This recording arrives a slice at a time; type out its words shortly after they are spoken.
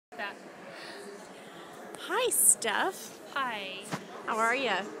Hi, Steph. Hi. How are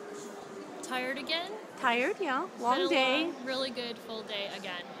you? Tired again? Tired? Yeah. Long Been a day. long, really good full day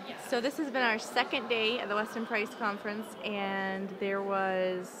again. Yeah. So this has been our second day at the Weston Price Conference, and there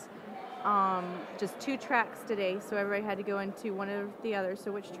was just two tracks today, so everybody had to go into one of the others.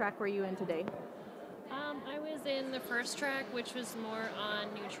 So which track were you in today? I was in the first track, which was more on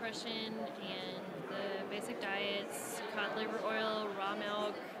nutrition and the basic diets, cod liver oil, raw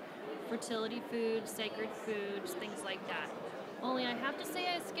milk, fertility foods, sacred foods, things like that. Only I have to say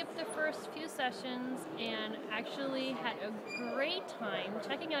I skipped the first few sessions and actually had a great time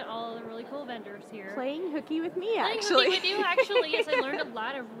checking out all the really cool vendors here. Playing hooky with me, Playing actually. hooky with you, actually. Yes, I learned a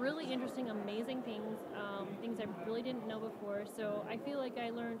lot of really interesting, amazing things, things I really didn't know before. So I feel like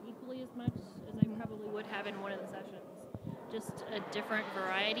I learned equally as much as I probably would have in one of the sessions. Just a different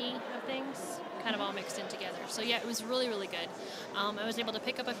variety of things, kind of all mixed in together. So yeah, it was really, really good. I was able to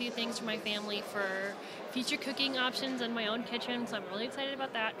pick up a few things for my family for future cooking options in my own kitchen, so I'm really excited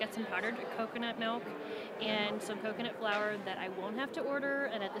about that. Got some powdered coconut milk and some coconut flour that I won't have to order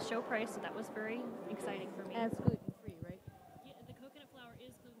and at the show price, so that was very exciting for me. And it's gluten-free, right? Yeah, the coconut flour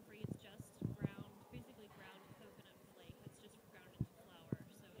is gluten-free. It's just ground, basically ground coconut flake. It's just ground into flour.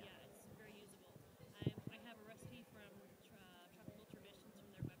 So yeah, it's very usable. I have a recipe from Tropical Traditions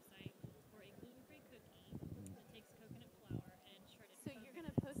from their website for a gluten-free cookie that takes coconut flour and shredded So coconut. you're going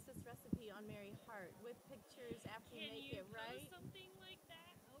to post this recipe on Mary Hart with pictures after you Can make you it, right? post something like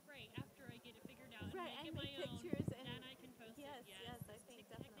that? Oh, right. After I get it figured out Right, and and make it make my own, pictures and then I can post yes, it. yes, Yes. I think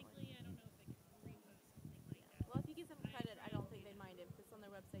definitely. Technically, I don't know if I can repost something like that. Well, if you give them I credit, try I to don't do think they that. mind it. If it's on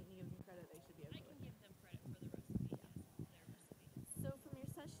their website and you give them credit, they should be I okay can with it. give them credit for the recipe. Yes, it's their recipe. So from your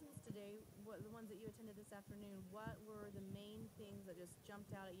sessions today, the ones that you attended this afternoon, what were the main things that just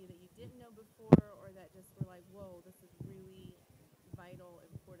jumped out at you that you didn't know before, or that just were like, whoa, this is really vital,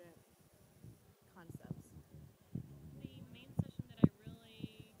 important concepts? The main session that I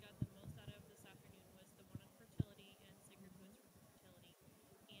really got the most out of this afternoon was the one on fertility and sacred foods for fertility,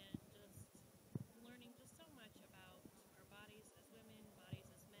 and just learning just so much about our bodies as women, bodies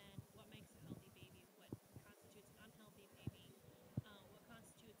as men, what makes a healthy baby, what constitutes an unhealthy baby, what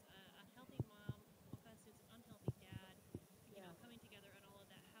constitutes a healthy mom, what constitutes an unhealthy dad, coming together and all of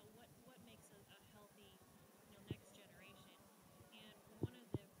that. What makes a healthy, next generation. And one of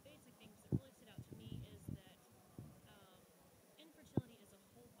the basic things that really stood out to me is that infertility is a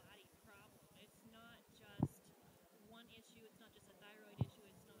whole body problem. It's not just one issue. It's not just a thyroid issue.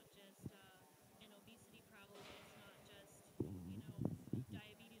 It's not just an obesity problem. It's not just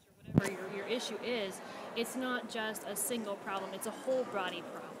diabetes or whatever your issue is. It's not just a single problem. It's a whole body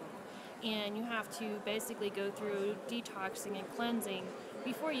problem. And you have to basically go through detoxing and cleansing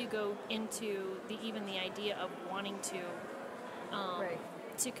before you go into even the idea of wanting Right.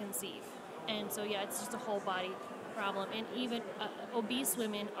 to conceive. And so yeah, it's just a whole body problem. And even obese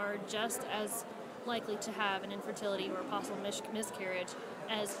women are just as likely to have an infertility or a possible miscarriage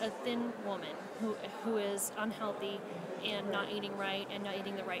as a thin woman who is unhealthy and not eating right and not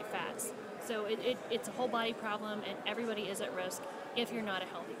eating the right fats. So it's a whole body problem, and everybody is at risk if you're not a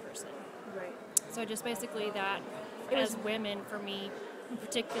healthy person. Right. So just basically that, as women, for me in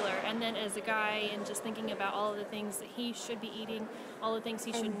particular, and then as a guy, and just thinking about all of the things that he should be eating, all the things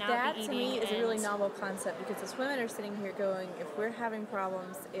he should not be eating. That to me is a really novel concept, because as women are sitting here going, if we're having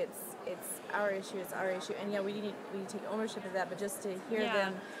problems, it's our issue, and yeah, we need to take ownership of that. But just to hear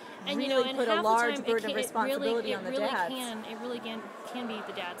them and really and put a half large the time, burden of responsibility on the dads. It really can be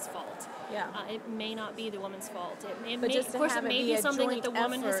the dad's fault. Yeah. It may not be the woman's fault. Of course, it may be something that the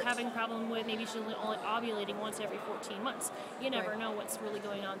woman is effort. having a problem with. Maybe she's only ovulating once every 14 months. You never know what's really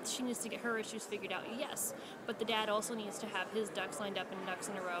going on. She needs to get her issues figured out, yes. But the dad also needs to have his ducks lined up and ducks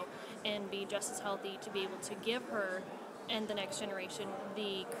in a row and be just as healthy to be able to give her and the next generation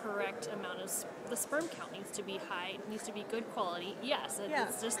the correct amount of the sperm count needs to be high. It needs to be good quality. Yes,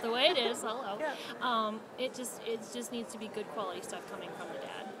 it's just the way it is. Hello. It just needs to be good quality stuff coming from the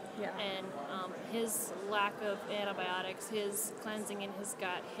dad. Yeah. And his lack of antibiotics, his cleansing in his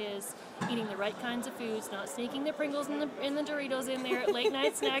gut, his eating the right kinds of foods, not sneaking the Pringles and the Doritos in there at late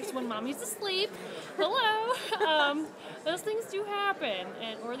night snacks when mommy's asleep. Hello. Those things do happen,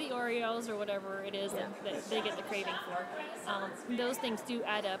 or the Oreos or whatever it is that they get the craving for. Those things do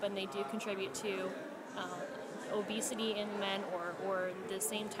add up, and they do contribute to obesity in men, or the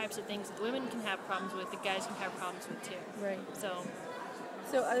same types of things that women can have problems with, the guys can have problems with too. Right.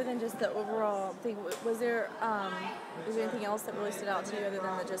 So other than just the overall thing, was there anything else that really stood out to you other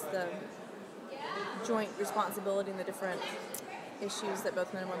than just the joint responsibility and the different issues that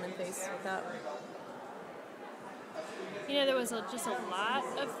both men and women face with that? There was just a lot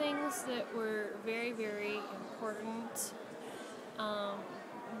of things that were very, very important.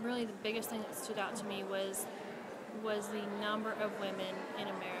 Really, the biggest thing that stood out to me was the number of women in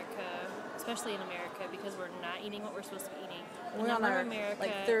America, especially in America, because we're not eating what we're supposed to be eating. The We're on number our of America,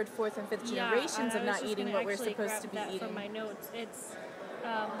 like third, fourth, and fifth generations of not eating what we're supposed to be eating. From my notes, it's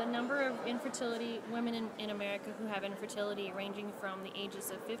the number of infertility women in America who have infertility ranging from the ages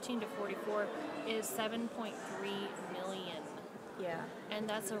of 15 to 44 is 7.3 million. Yeah. And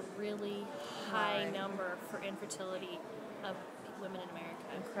that's a really high number for infertility of women in America.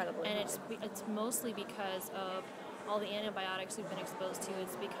 Incredibly And high. it's mostly because of all the antibiotics we've been exposed to.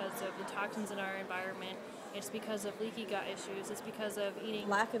 It's because of the toxins in our environment. It's because of leaky gut issues. It's because of eating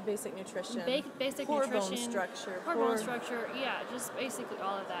Lack of basic nutrition. Basic poor nutrition, bone structure. hormone structure. Yeah, just basically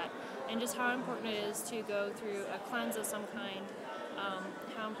all of that. And just how important it is to go through a cleanse of some kind.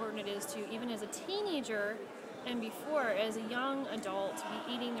 How important it is to, even as a teenager and before, as a young adult, to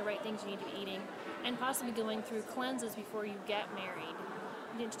be eating the right things you need to be eating, and possibly going through cleanses before you get married,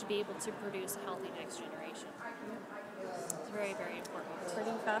 to be able to produce a healthy next generation. It's very, very important.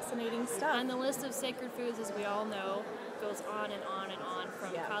 Pretty fascinating stuff. And the list of sacred foods, as we all know, goes on and on and on,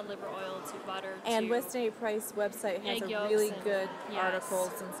 from cod liver oil to butter and to Weston A. Price website has egg a yolks really and- good yes.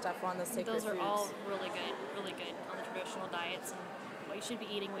 articles and stuff on the sacred those foods. are all really good on the traditional diets and what you should be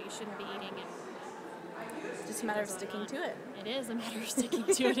eating, what you shouldn't be eating, and It's just a matter of sticking to it. It is a matter of sticking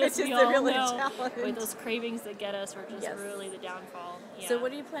to it, Which as is we the all real know. challenge. With those cravings that get us, are just Yes. really the downfall. Yeah. So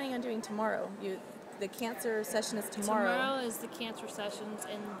what are you planning on doing tomorrow? The cancer session is tomorrow. Tomorrow is the cancer sessions,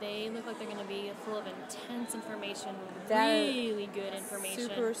 and they look like they're going to be full of intense information, That really good information.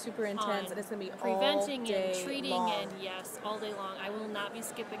 Super, super intense, on and it's going to be preventing all day and treating, long. and yes, all day long. I will not be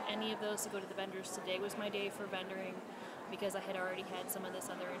skipping any of those to go to the vendors. Today was my day for vendoring because I had already had some of this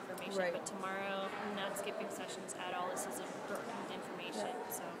other information. Right. But tomorrow, I'm not skipping sessions at all. This is important information.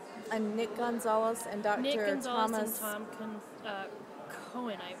 So And Nick Gonzalez and Dr. Nick Gonzalez Thomas. and Tom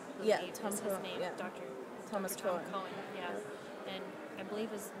Cohen, I believe Yeah, is Tom his Cohen, name. yeah. Dr. Thomas Tom Cohen. yeah. And I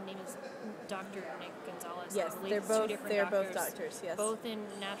believe his name is Dr. Nick Gonzalez. Yes, I believe they're it's both two different they're doctors, both doctors. Yes. both in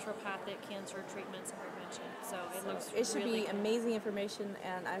naturopathic cancer treatments and prevention. So it looks It should really be good. amazing information,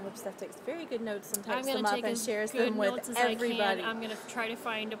 and I hope Steph takes very good notes and I'm types going them to up take and as shares good them notes with as everybody. I can. I'm going to try to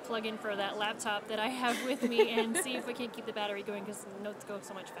find a plug-in for that laptop that I have with me and see if I can keep the battery going, because notes go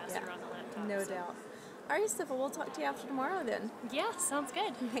so much faster on the laptop. No so. doubt. All right, Steph, well, we'll talk to you after tomorrow then. Yeah, sounds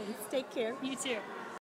good. Thanks. Take care. You too.